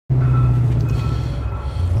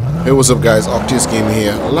Hey, what's up guys, Octius Game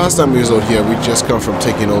here. Last time we was out here, we just come from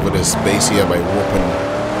taking over this base here by whooping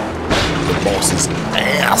the boss's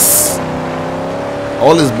ass.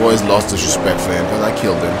 All his boys lost disrespect for him because I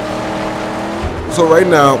killed him. So right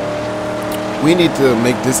now, we need to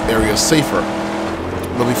make this area safer.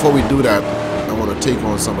 But before we do that, I want to take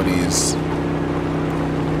on some of these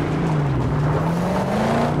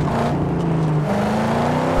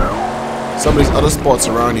other spots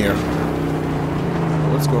around here.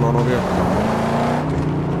 What's going on over here?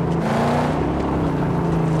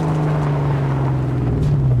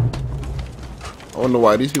 I wonder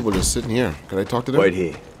why these people are just sitting here. Can I talk to them? Right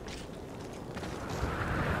here.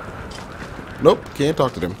 Nope, can't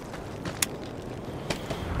talk to them.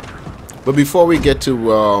 But before we get to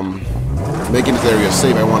making this area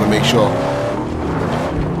safe, I want to make sure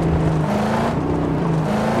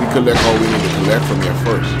we collect all we need to collect from here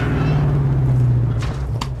first.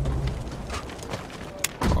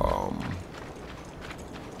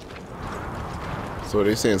 So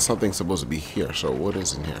they're saying something's supposed to be here. So what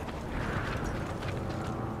is in here?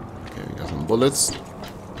 Okay, we got some bullets.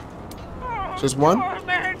 Just one?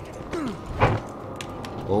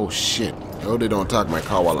 Oh shit. No, they don't attack my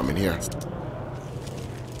car while I'm in here.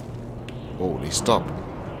 Oh, they stopped.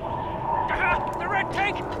 The red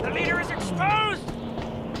tank! The leader is exposed!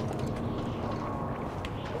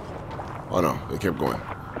 Oh no, they kept going.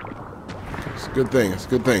 It's a good thing, it's a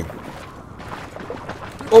good thing.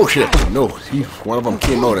 Oh shit! No, one of them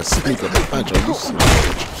came out and sneaked up the punch.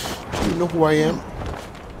 Do you know who I am?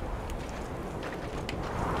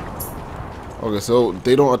 Okay, so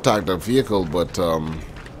they don't attack the vehicle, but I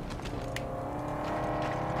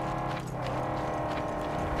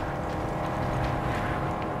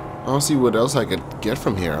don't see what else I could get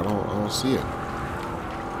from here. I don't see it.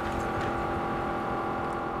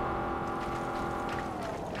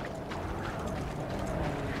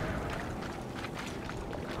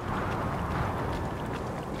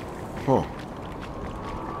 Huh.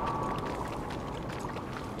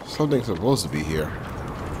 Something's supposed to be here.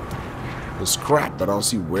 The scrap, but I don't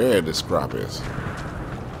see where the scrap is.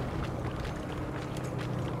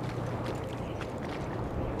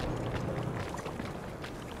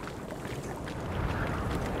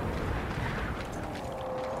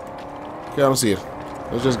 Okay, I don't see it.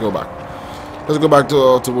 Let's just go back. Let's go back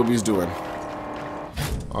to what he's doing.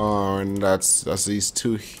 And that's these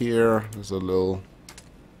two here. There's a little.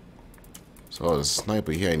 So the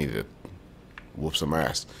sniper here, I need to whoop some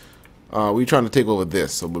ass. We're trying to take over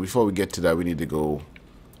this. So, but before we get to that, we need to go.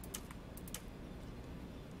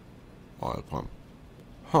 Oil pump.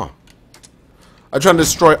 Huh. I'm trying to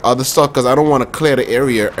destroy other stuff because I don't want to clear the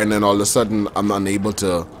area and then all of a sudden I'm unable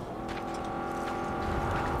to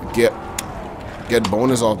get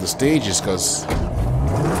bonus off the stages because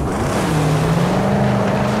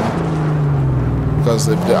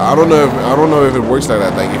if I don't know if it works like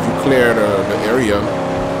that. Like if you clear the area,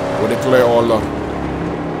 would it clear all the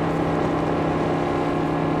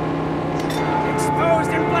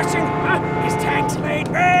Exposed and blushing! His tank's laid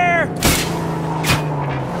bare!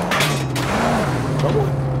 Come on.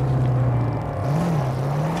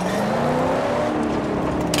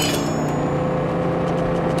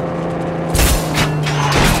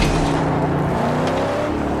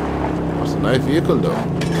 That's a nice vehicle though.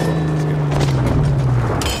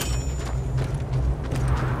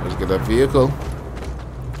 Let's get that vehicle.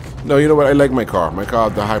 No, you know what? I like my car. My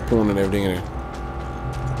car, the harpoon and everything in it.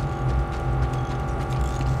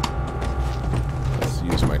 Let's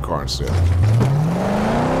use my car instead.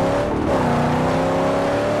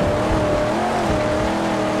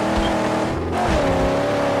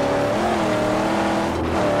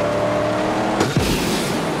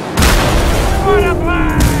 What a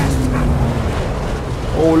blast!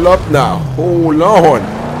 Hold up now. Hold on.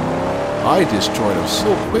 I destroyed him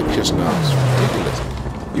so quick just now. It's ridiculous.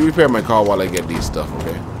 You repair my car while I get these stuff,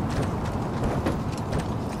 okay?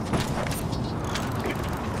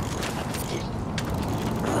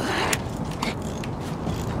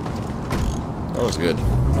 That was good.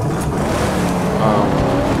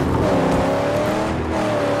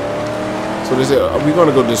 So they say, are we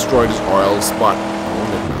gonna go destroy this oil spot? Hold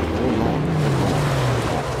it now. Hold on.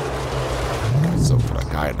 Got some for that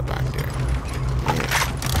guy in the back there.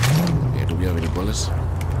 Yeah, do we have any bullets?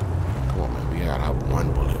 Come on, man. We gotta have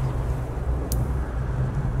one bullet.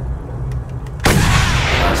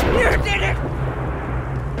 That's what You did it!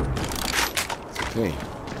 it's okay.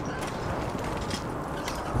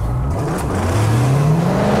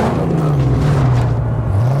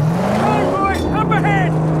 Convoy, up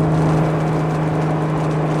ahead!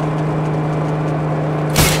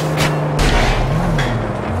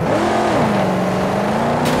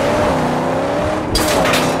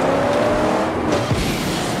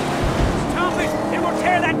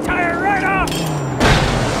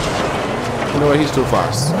 he's too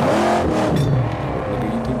fast.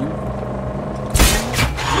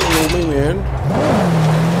 Oh, me, man.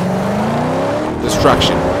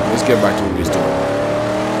 Distraction. Let's get back to what we was doing.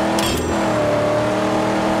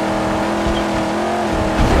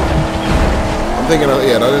 I'm thinking,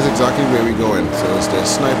 yeah, that is exactly where we're going. So it's the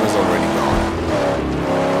sniper's already gone.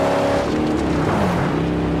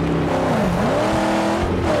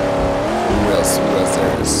 Who else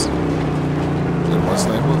there is? Is there one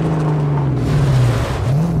sniper?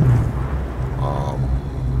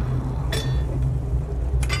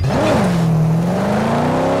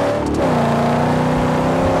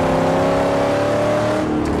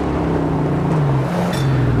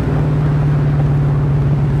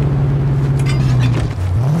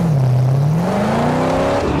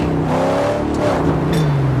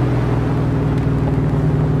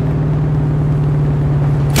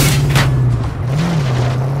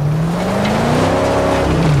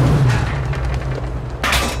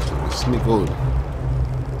 Sneak over.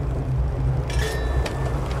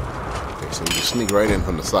 Okay, so you just sneak right in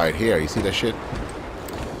from the side here. You see that shit?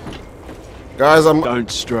 Guys, Don't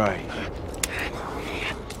stray.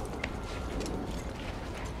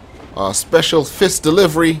 Special fist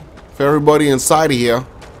delivery for everybody inside of here.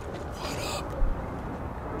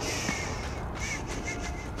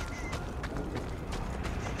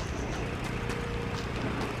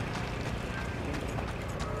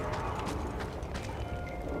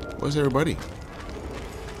 Where's everybody?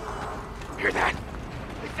 Hear that?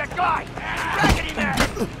 It's that guy! Raggedy man!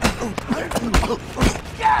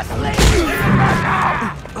 Yes, lady!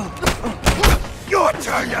 Your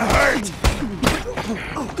turn to hurt!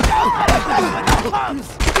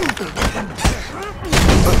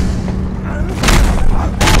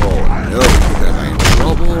 Oh no, because I'm in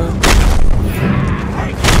trouble.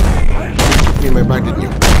 You in my back, didn't you?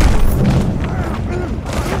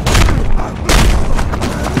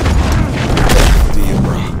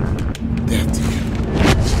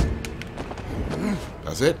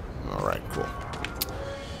 That's it? Alright, cool.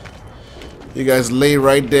 You guys lay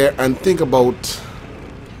right there and think about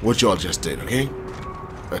what y'all just did, okay?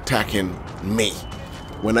 Attacking me.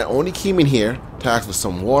 When I only came in here to ask for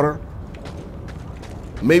some water,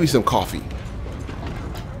 maybe some coffee.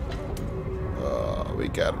 We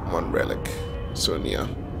got one relic. Sonia.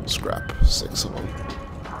 Scrap. 6 of them.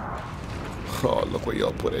 Oh, look where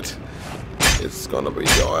y'all put it. It's gonna be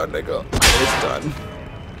your nigga. It's done.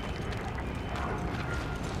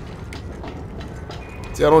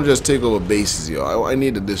 See, I don't just take over bases, yo. I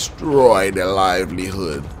need to destroy their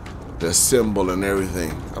livelihood, their symbol and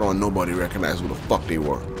everything. I don't want nobody to recognize who the fuck they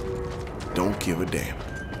were. Don't give a damn.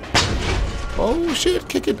 Oh, shit.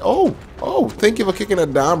 Kick it. Oh, thank you for kicking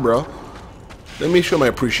it down, bro. Let me show my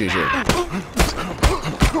appreciation. Let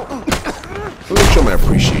me show my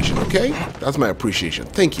appreciation, okay? That's my appreciation.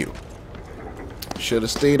 Thank you. Should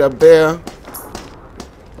have stayed up there.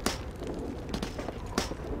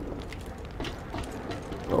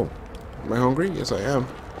 Oh, am I hungry? Yes, I am.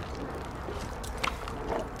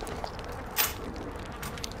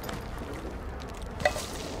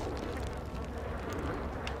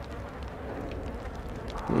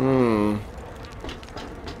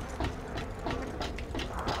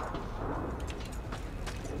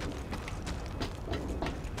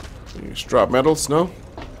 You drop medals? No?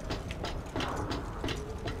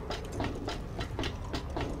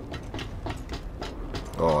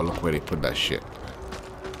 Oh, look where they put that shit.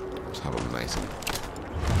 Let's have them nice.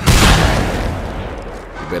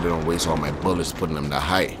 You better don't waste all my bullets putting them that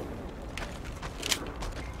high.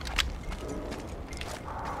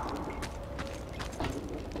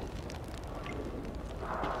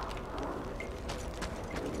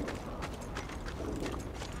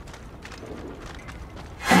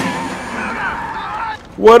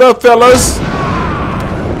 What up, fellas?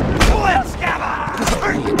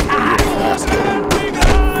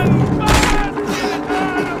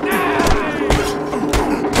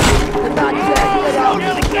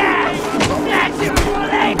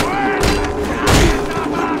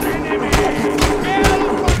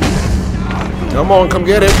 Come on, come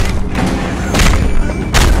get it.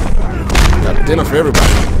 Got dinner for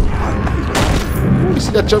everybody. Ooh, you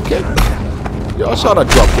see that jump kick? Y'all saw that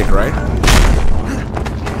drop kick, right?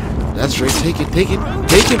 That's right. Take it, take it,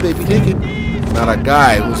 take it, baby, take it. Not a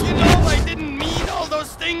guy who's. You know I didn't mean all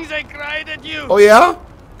those things I cried at you. Oh yeah?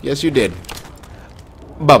 Yes, you did.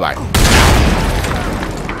 Bye bye.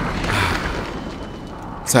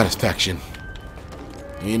 Satisfaction.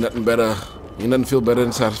 Ain't nothing better. Ain't nothing feel better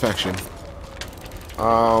than satisfaction.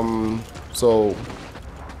 So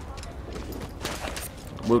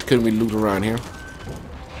what can we loot around here?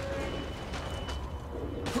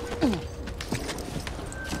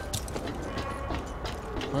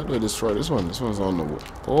 How do I destroy this one? This one's on the wall.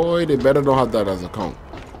 Boy, they better don't have that as a count.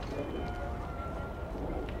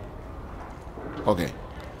 Okay.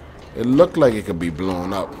 It looked like it could be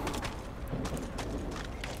blown up.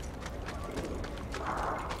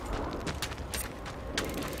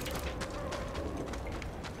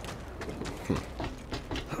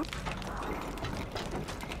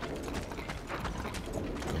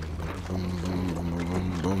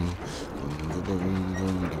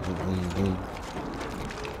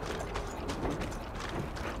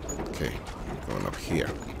 Okay, going up here.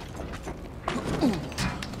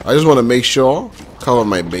 I just want to make sure, cover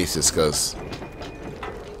my bases, cause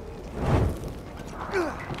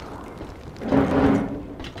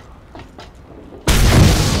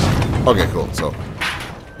okay, cool. So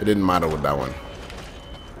it didn't matter with that one.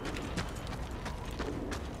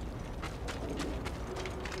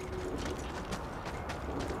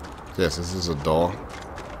 Yes, this is a door.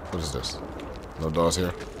 What is this? No doors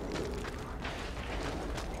here.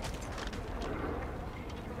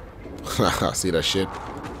 See that shit?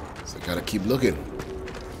 So I gotta keep looking.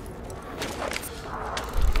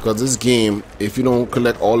 Because this game, if you don't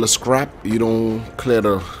collect all the scrap, you don't clear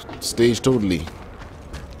the stage totally.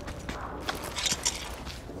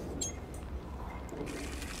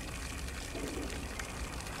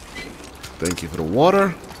 Thank you for the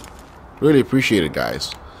water. Really appreciate it,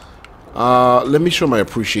 guys. Let me show my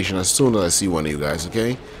appreciation as soon as I see one of you guys,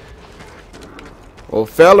 okay? Well,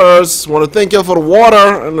 fellas, want to thank you for the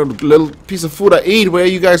water and a little piece of food I ate where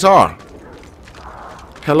you guys are.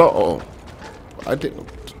 Hello? Oh, I think.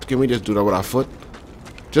 Can we just do that with our foot?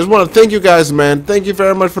 Just want to thank you guys, man. Thank you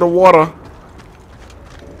very much for the water.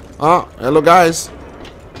 Hello, guys.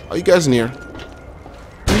 Are you guys in here?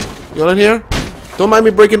 You all in here? Don't mind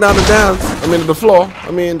me breaking down the dance. I mean, the floor.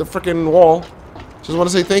 I mean, the freaking wall. Just want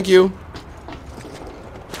to say thank you.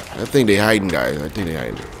 I think they hiding, guys. I think they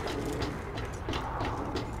hiding.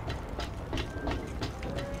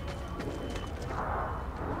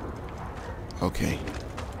 Okay.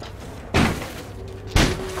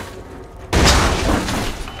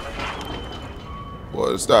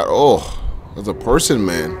 What is that? Oh, there's a person,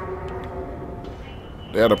 man.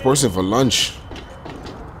 They had a person for lunch.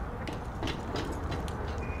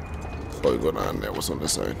 Before we go down there, what's on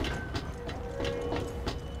this side?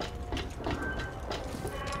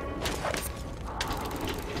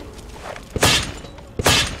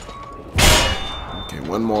 Okay,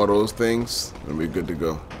 one more of those things, and we're good to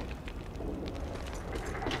go.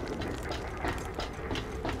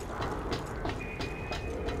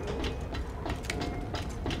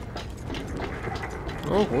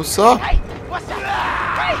 Oh, what's up? Hey, what's up?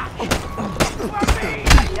 Hey!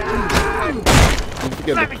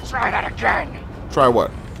 Let me try that again. Try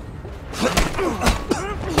what? Let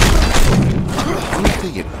me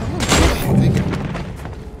take it. Take it.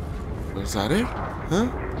 Was that it? Huh?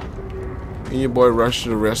 And your boy rushed to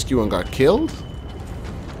the rescue and got killed?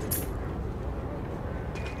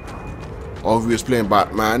 Or if he was playing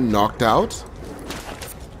Batman, knocked out?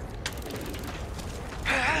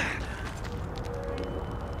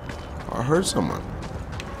 I heard someone.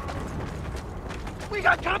 We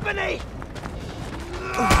got company.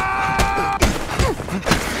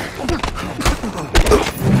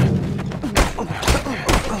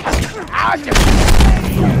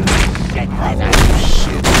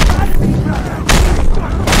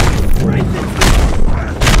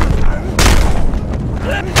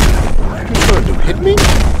 Hit me?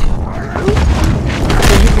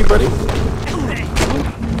 Hit me, buddy.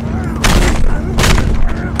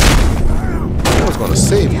 I was gonna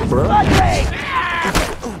save you, bro.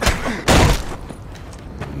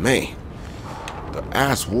 Man, the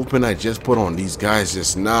ass whooping I just put on these guys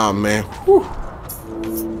just now, man. Whew.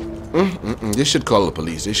 They should call the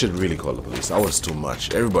police. They should really call the police. That was too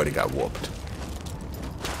much. Everybody got whooped.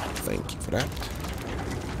 Thank you for that.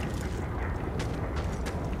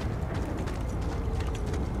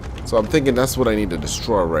 So I'm thinking that's what I need to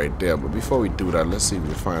destroy right there. But before we do that, let's see if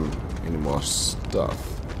we find any more stuff.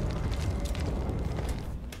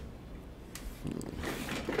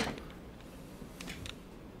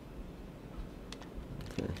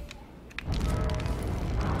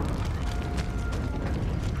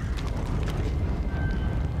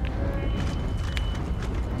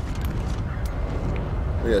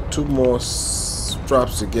 We got 2 more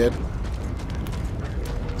straps to get.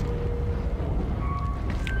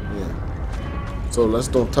 Yeah. So let's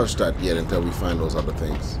don't touch that yet until we find those other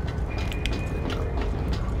things.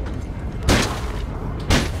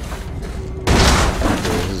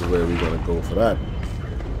 Okay, this is where we're gonna go for that.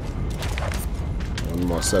 One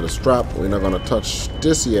more set of strap. We're not gonna touch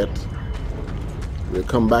this yet. We'll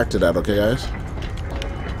come back to that, okay, guys?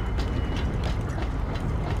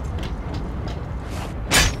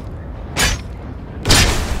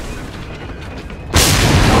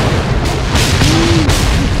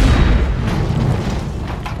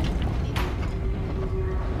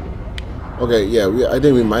 Okay, yeah, I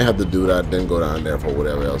think we might have to do that, then go down there for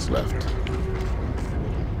whatever else left.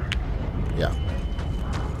 Yeah.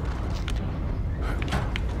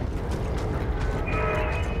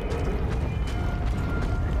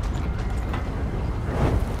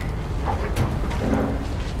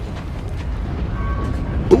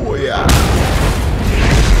 Oh, yeah.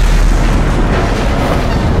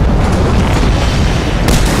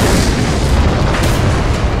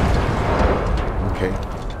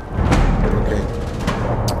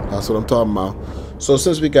 That's what I'm talking about. So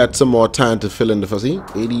since we got some more time to fill in the first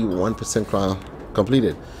 81%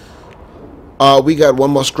 completed. We got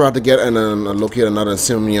one more scrap to get and then locate another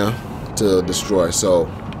insomnia to destroy. So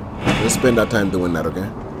let's spend that time doing that, okay?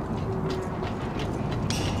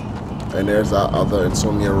 And there's our other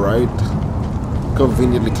insomnia right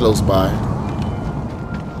conveniently close by.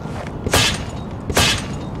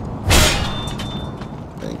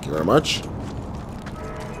 Thank you very much.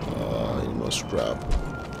 Need more scrap.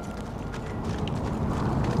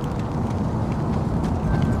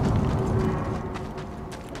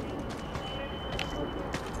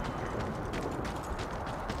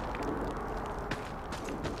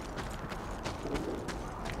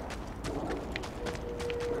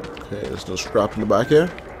 Okay, there's no scrap in the back here.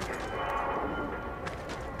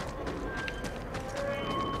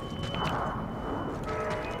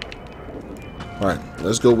 Alright,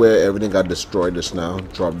 let's go where everything got destroyed just now.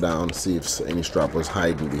 Drop down, see if any scrap was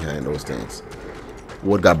hiding behind those things.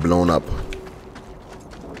 What got blown up?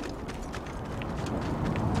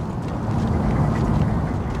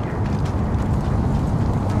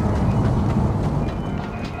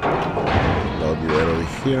 That'll be right over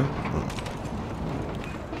here.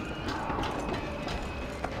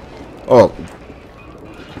 Oh,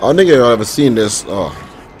 I don't think I've ever seen this. Oh,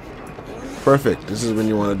 perfect. This is when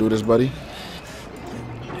you want to do this, buddy.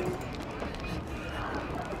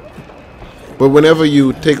 But whenever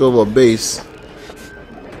you take over a base,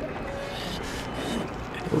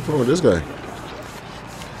 what's wrong with this guy?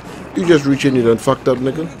 You just reach in, you done fucked up,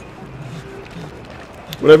 nigga.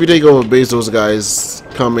 Whenever you take over a base, those guys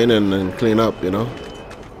come in and clean up, you know.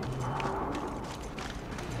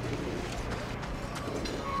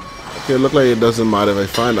 Okay, look like it doesn't matter if I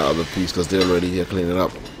find the other piece because they're already here cleaning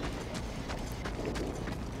up.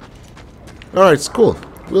 Alright, it's cool.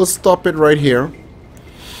 We'll stop it right here.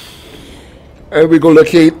 And we go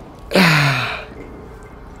locate.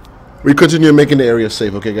 We continue making the area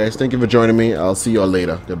safe, okay guys? Thank you for joining me. I'll see y'all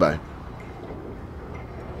later. Goodbye.